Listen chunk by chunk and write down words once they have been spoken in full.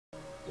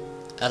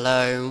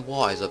Hello,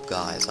 what is up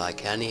guys, I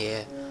Can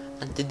here,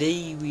 and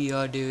today we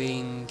are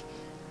doing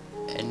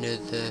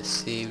another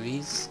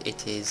series.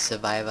 It is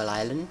Survival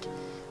Island.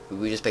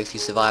 We just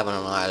basically survive on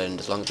an island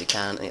as long as we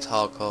can, and it's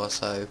hardcore,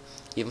 so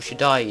if you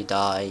die, you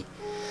die.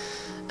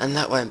 And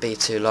that won't be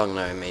too long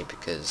knowing me,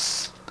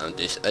 because I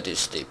do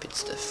stupid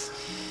stuff.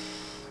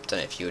 Don't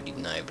know if you already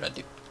know, but I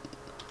do.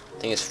 I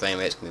think his frame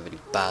rate's going to be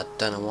really bad,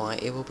 don't know why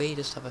it will be,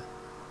 just have a...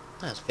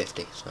 That's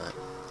 50, so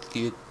it's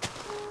good.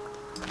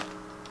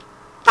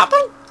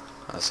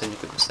 That's all you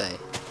could say.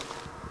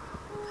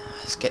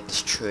 Let's get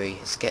this tree.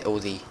 Let's get all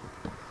the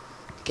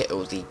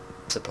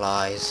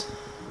supplies.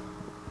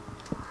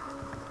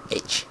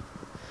 H.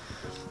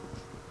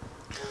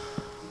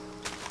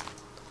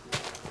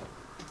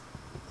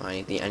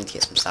 I need to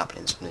get some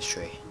saplings from this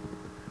tree.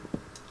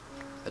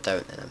 If I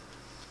don't, then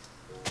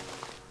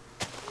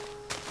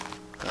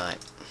right.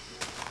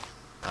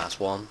 That's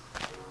one.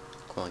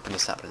 Come on, give me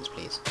saplings,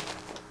 please.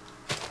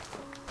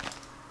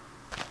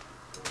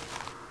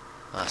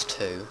 That's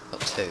two.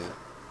 Got two.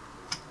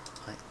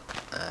 Right.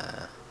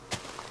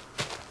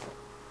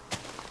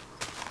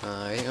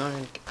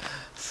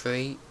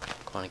 Three.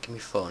 Come on, give me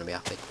four and I'll be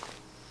happy.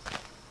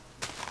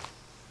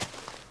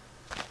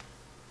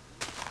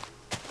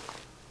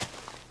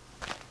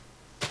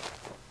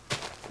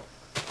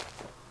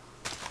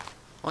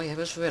 Oh yeah, I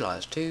just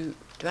realised, do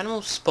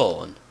animals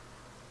spawn?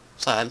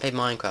 Sorry, I haven't played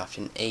Minecraft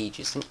in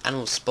ages. I think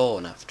animals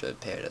spawn after a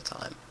period of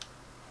time.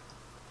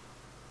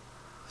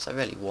 Is that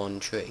really one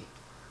tree?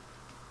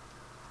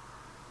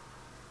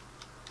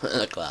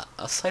 Look at that.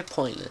 That's so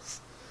pointless.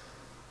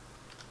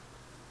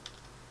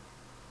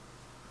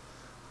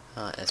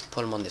 Alright, let's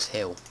put them on this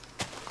hill.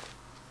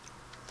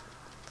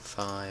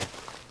 5,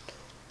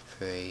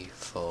 3,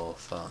 4,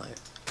 5.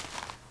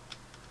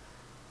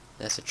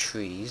 There's the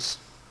trees.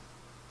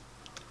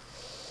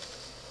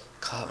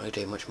 Can't really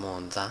do much more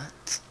on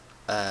that.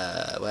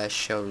 Where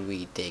shall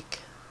we dig?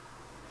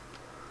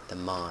 The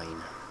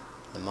mine.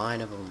 The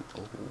mine of them.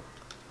 Ooh.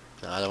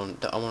 No, I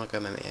want to go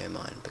make my own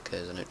mine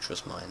because I don't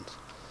trust mines.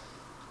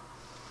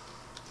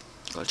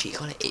 Oh gee, you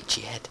got an itchy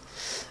head.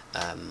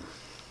 Let's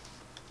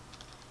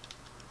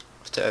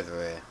do it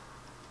over here.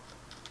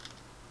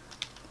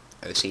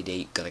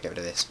 OCD, gotta get rid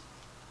of this.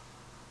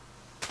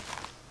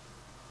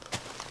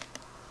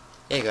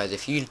 Yeah guys,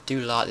 if you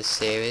do like this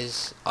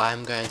series,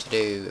 I'm going to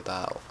do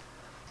about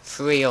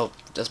 3 or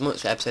as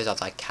much episodes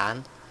as I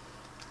can.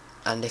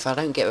 And if I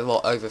don't get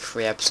over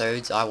 3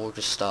 episodes, I will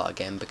just start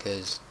again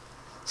because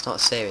it's not a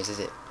series, is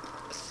it?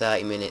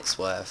 30 minutes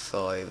worth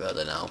or over, I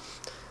don't know.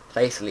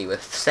 Basically, we're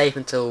safe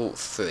until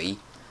 3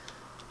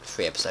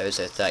 episodes,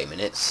 so 30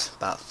 minutes,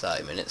 about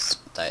 30 minutes,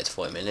 30 to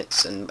 40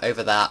 minutes, and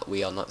over that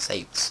we are not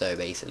safe, so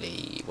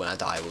basically when I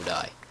die, I will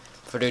die.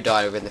 If I do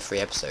die within the 3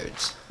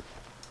 episodes,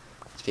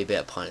 it's be a bit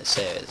of a pointless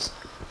series,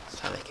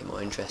 try to make it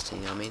more interesting,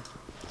 you know what I mean?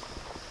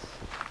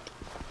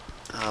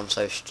 Oh, I'm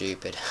so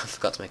stupid, I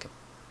forgot to make a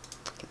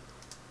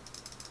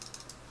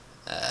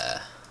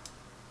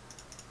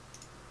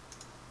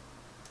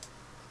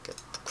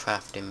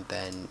crafting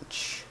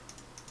bench.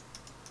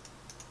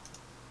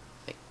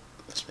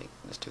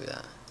 Let's do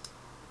that.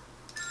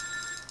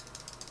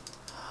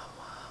 Oh,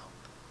 wow.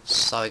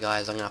 Sorry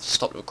guys, I'm gonna have to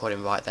stop the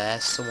recording right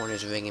there. Someone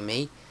is ringing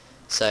me,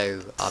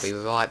 so I'll be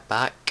right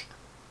back.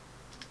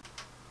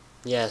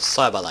 Yeah,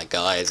 sorry about that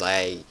guys.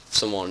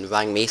 Someone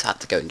rang me, so I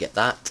had to go and get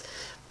that.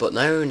 But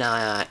no,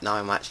 now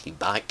I'm actually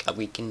back.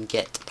 We can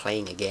get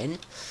playing again.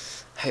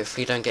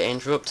 Hopefully don't get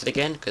interrupted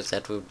again, because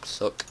that would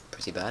suck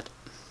pretty bad.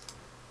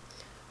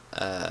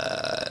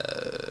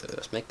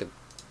 Let's make a...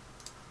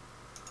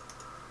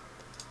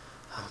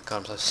 Oh god,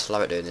 I'm so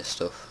slow at doing this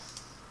stuff.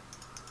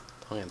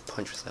 I'm gonna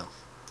punch myself.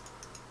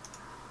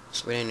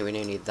 So we don't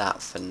need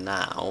that for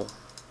now.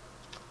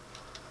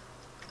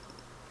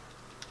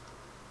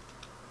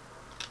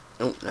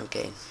 Oh, no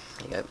gain.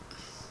 There you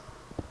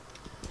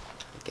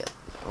go.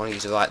 I want to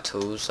use the right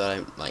tools, so I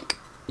don't like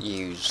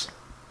use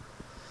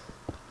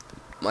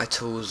my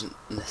tools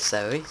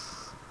necessarily.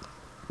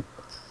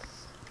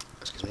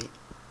 Excuse me.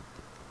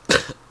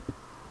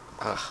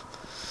 Ah,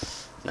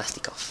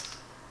 nasty cough.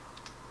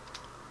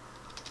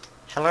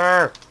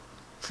 Hello!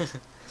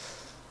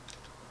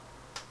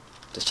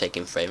 Just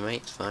checking frame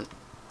rate, it's fine.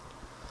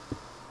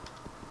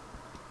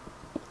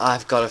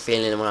 I've got a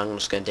feeling when I'm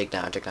just going to dig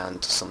down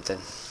into something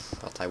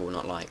that I will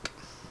not like.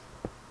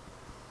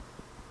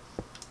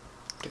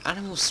 Do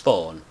animals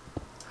spawn?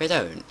 If they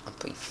don't, I'm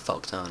pretty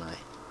fucked, aren't I?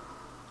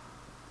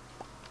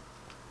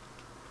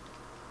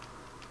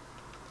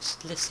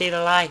 Let's see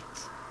the light.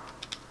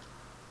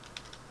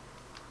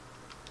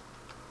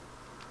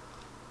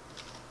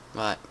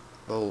 Right.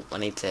 Oh, I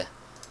need to.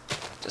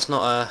 It's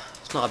not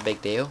a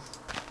big deal.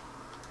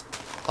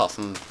 Apart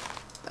from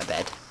a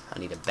bed. I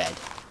need a bed.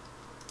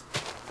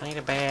 I need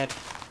a bed.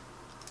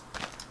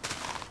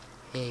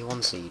 Hey,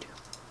 1 seed.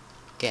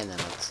 Get in there,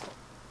 lads.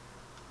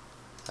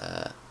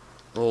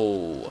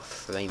 Oh,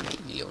 frame it,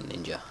 you little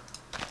ninja.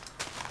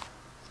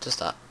 Just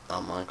that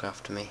on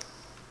Minecraft to me.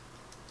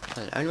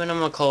 Only when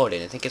I'm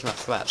recording, I think it's my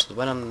fraps, but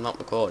when I'm not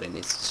recording,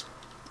 it's just...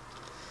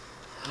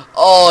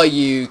 Are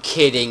you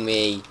kidding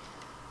me?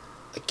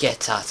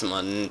 Get out of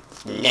my...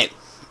 No.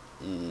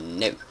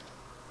 No.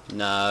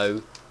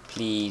 No.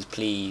 Please,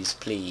 please,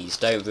 please.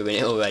 Don't ruin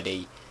it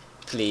already.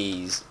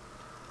 Please.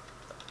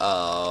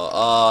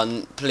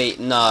 Oh, please,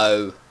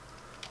 no.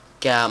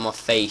 Get out of my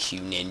face,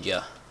 you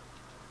ninja.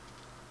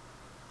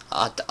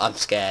 I'm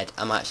scared.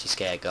 I'm actually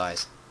scared,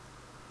 guys.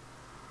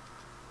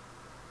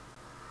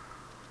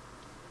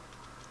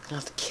 I'm gonna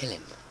have to kill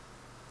him.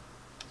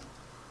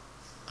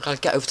 I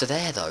gotta get over to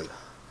there, though.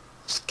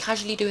 Just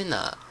casually doing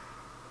that.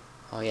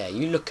 Oh, yeah,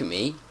 you look at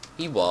me.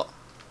 You what?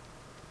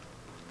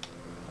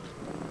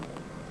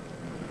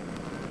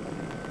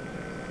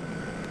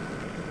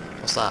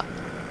 What's that?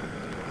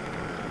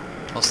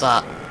 What's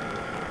that?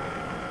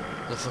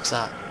 What the fuck's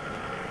that?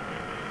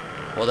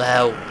 What the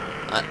hell?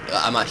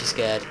 I'm actually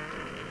scared.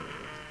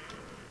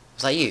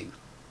 Was that you?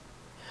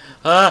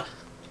 Ah!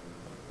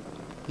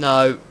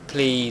 No,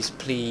 please,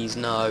 please,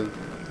 no.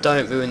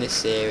 Don't ruin this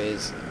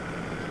series.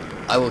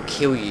 I will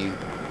kill you.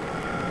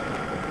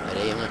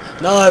 Ready?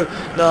 No!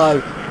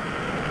 No!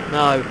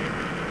 No!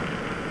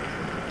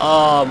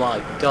 Oh my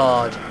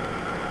god.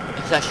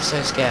 It's actually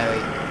so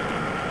scary.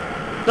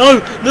 No!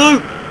 No!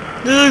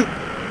 No!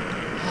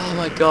 Oh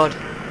my god.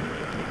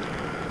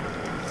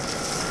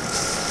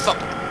 Fuck.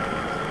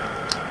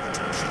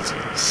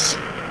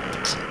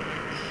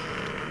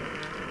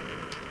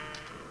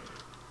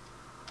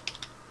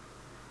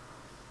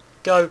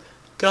 Go!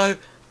 Go!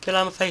 Get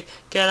out of my face!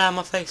 Get out of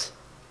my face!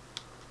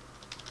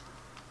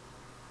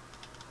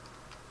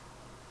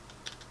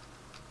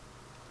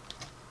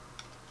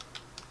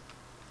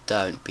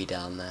 Don't be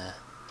down there.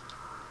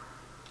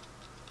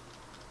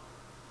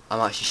 I'm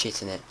actually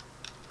shitting it.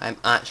 I'm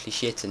actually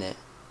shitting it.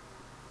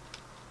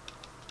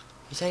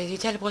 He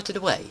teleported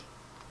away?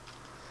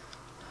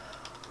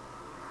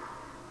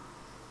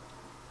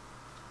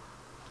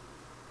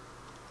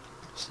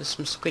 So there's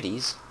some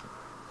squiddies.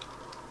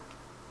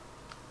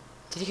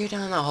 Did he go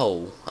down that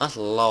hole? That's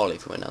lolly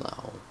if he went down that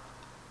hole.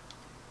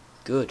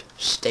 Good.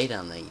 Stay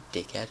down there, you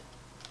dickhead.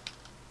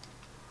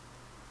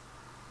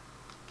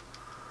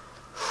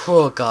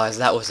 Whew, guys,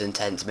 that was an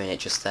intense minute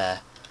just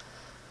there.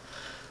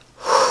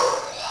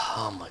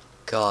 Oh my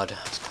god.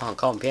 I just can't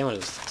comprehend what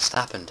just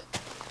happened.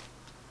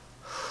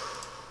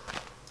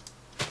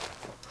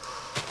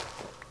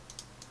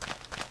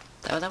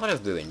 That would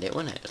have ruined it,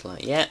 wouldn't it? It's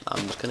like, yeah,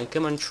 I'm just going to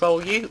come and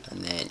troll you,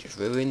 and then just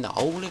ruin the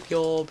whole of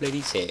your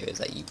bloody series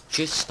that you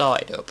just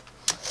started up.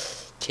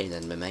 Cheers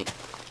then, my mate.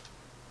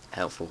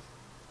 Helpful.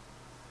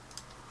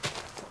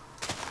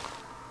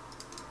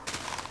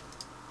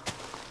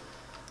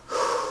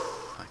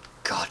 My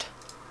god.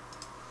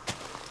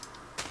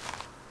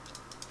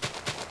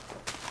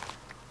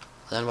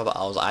 I don't know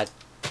about I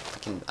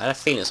had a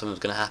feeling something was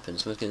going to happen.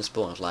 Something was going to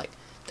spawn. I was like,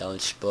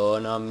 don't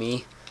spawn on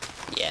me.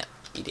 Yeah,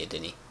 he did,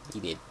 didn't he? He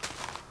did.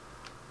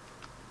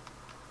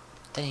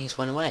 Then he just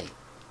went away.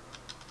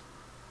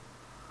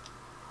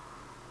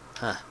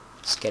 Huh.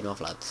 Scared him off,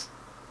 lads.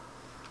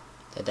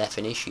 The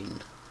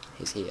definition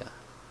is here.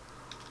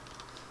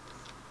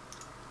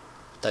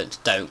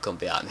 Don't come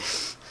behind me.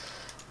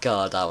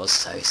 God, that was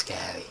so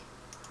scary.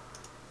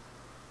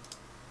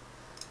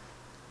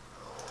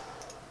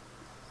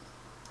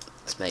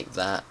 Let's make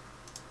that.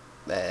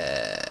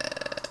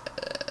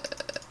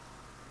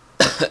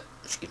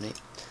 Excuse me.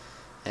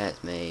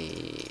 Let's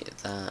make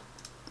that.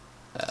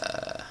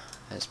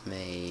 Let's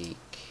make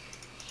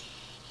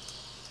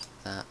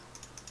that.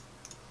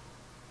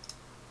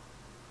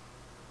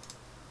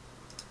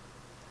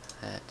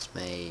 Let's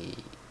make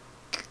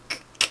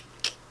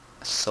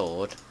a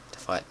sword to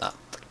fight that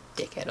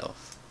dickhead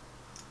off.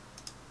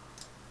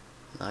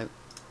 No.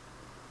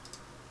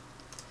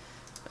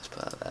 Let's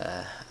put that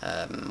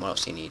there. What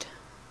else do you need?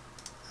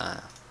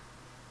 That.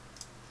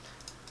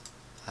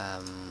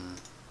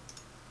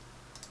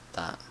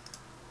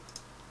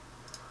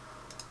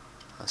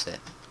 That's it.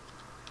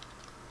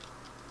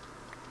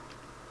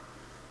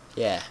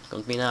 Yeah,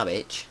 come to me now,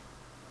 bitch.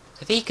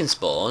 If he can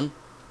spawn,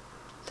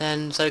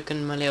 then so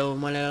can my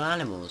little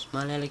animals.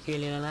 My little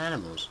cute little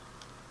animals.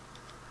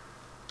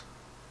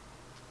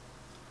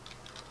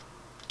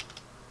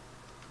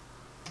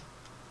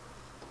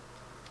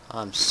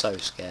 I'm so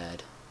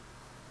scared.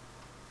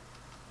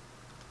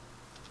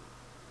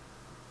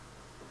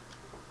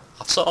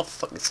 I've sort of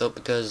fucked this up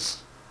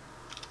because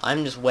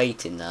I'm just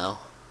waiting now.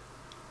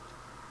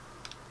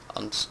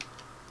 I'm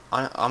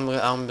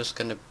just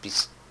gonna be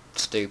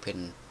stupid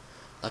and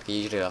like I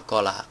usually do. I've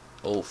got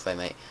to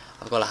mate.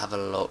 I've got to have a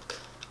look.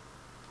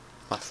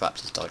 My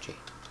fraps is dodgy.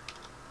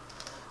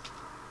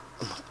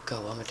 Oh my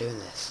god, why am I doing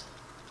this?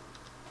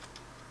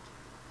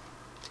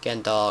 It's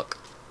getting dark.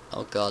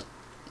 Oh god.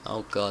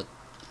 Oh god.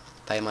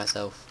 Pay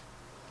myself.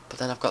 But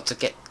then I've got to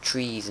get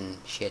trees and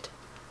shit.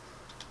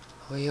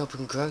 Hurry up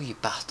and grow, you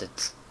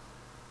bastards.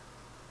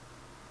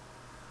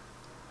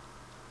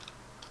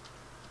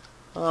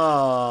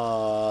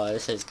 Oh,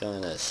 this is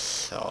gonna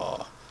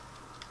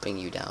bring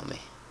you down me.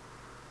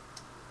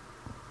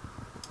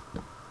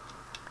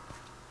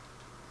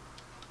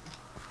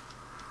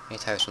 Need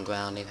to have some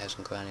ground, need to have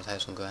some ground, need to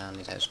have some ground,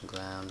 need to have some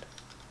ground.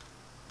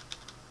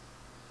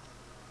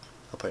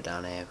 I'll put it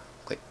down here.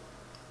 Quick.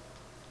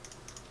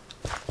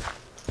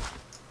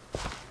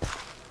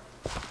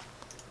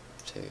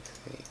 Two,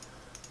 three.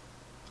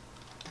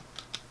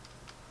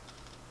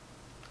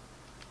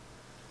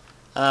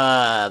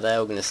 Ah, they're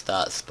all gonna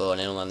start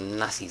spawning. All the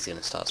Nassi's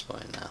gonna start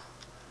spawning now.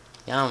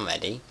 Yeah, I'm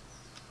ready.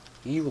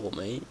 You want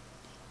me?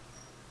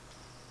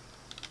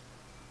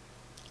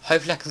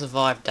 Hopefully I can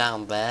survive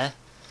down there.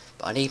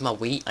 But I need my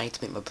wheat. I need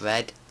to make my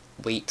bread.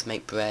 Wheat to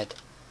make bread.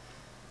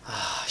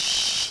 Ah,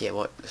 shit.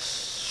 What?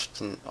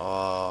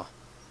 Oh.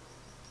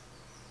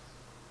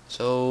 It's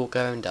all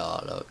going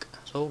dark, look.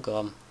 It's all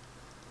gone.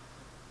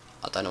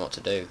 I don't know what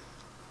to do.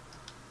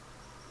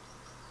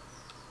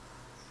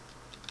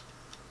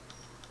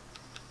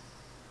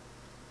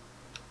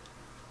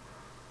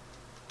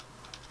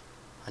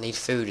 I need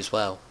food as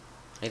well.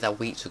 I need that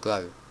wheat to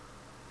grow.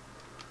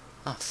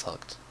 Ah,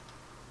 fucked.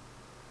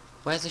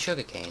 Where's the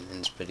sugarcane in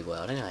this bloody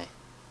world, anyway?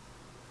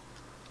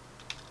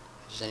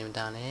 Is there anyone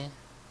down here?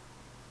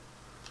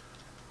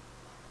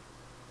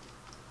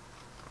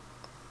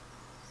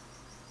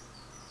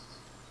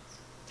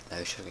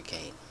 No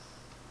sugarcane.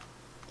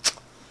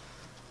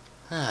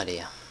 Ah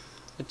dear.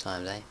 Good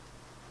times, eh?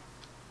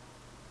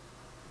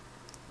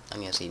 I'm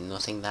gonna see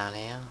nothing down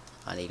here.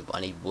 I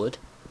need wood.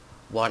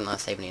 Why didn't I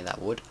save any of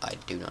that wood? I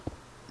do not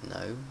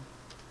know.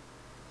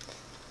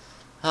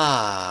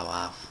 Ah,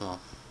 wow. Well.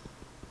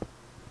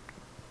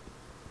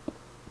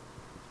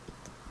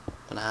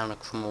 Don't know how to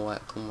come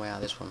away out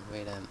of this one.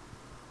 Really.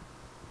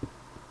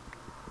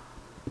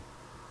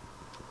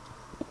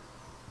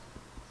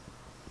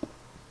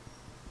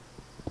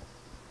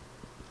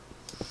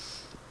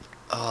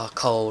 Oh,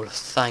 coal.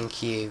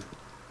 Thank you.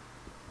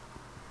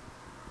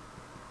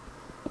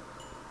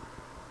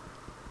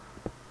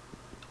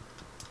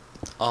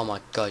 Oh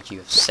my god, you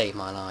have saved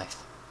my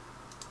life.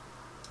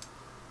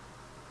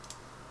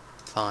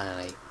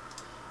 Finally.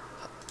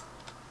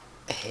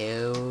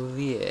 Hell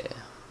yeah.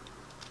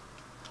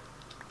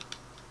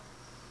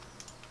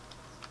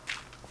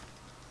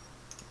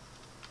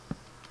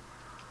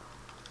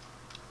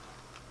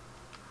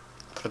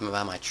 Put him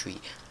around my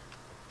tree.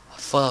 I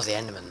thought that was the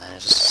Enderman then,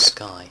 it's just the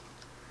sky.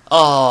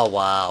 Oh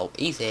wow,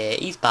 he's here,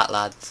 he's back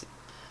lads.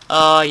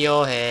 Oh,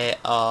 you're here.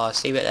 Oh,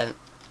 see you a bit then.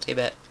 See you a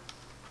bit.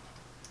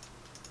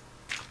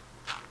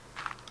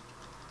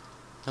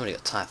 Nobody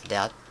got time for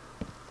Dad.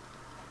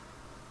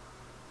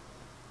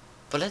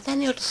 But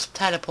then he'll just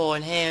teleport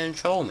in here and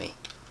troll me.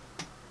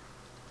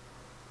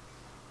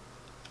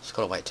 Just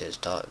gotta wait till it's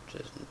dark,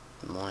 just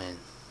morning.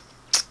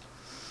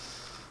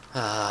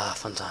 Ah,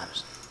 fun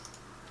times.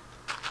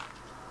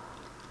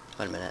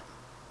 Wait a minute.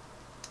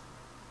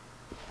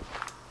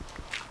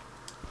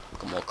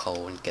 Got more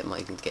coal and get my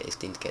to get this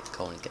thing to get the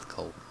coal and get the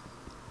coal.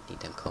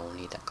 Need them coal,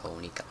 need that coal,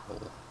 need that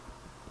coal.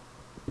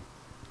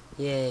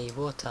 Yay,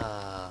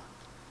 water!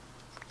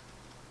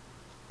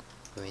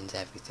 Ruins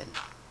everything.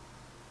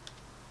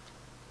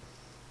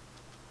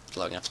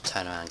 Like I'm gonna have to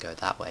turn around and go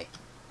that way.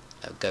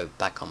 I'll go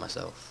back on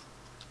myself.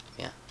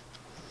 Yeah.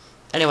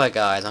 Anyway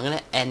guys, I'm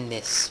gonna end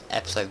this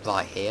episode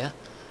right here.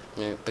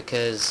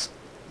 Because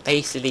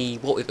basically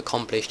what we've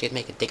accomplished is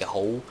make a dig a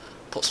hole,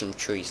 put some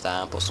trees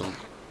down, put some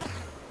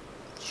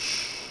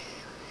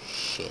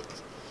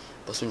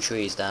put some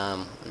trees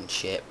down and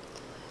shit,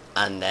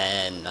 and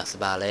then that's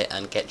about it,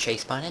 and get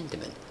chased by an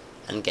Enderman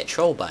and get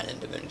trolled by an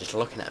Enderman just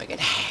looking at me again.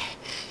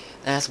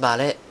 That's about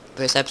it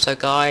for this episode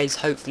guys.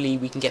 Hopefully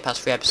we can get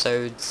past 3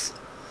 episodes,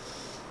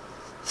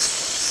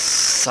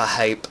 I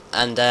hope,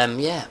 and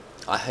yeah,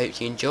 I hope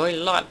you enjoy.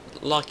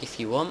 Like if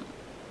you want,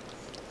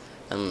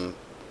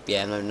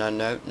 yeah,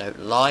 no,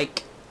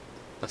 like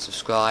and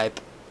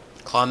subscribe,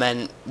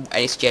 comment,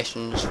 any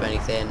suggestions for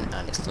anything,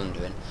 and it's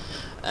thundering.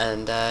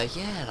 And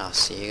yeah, and I'll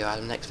see you guys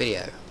in the next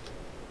video.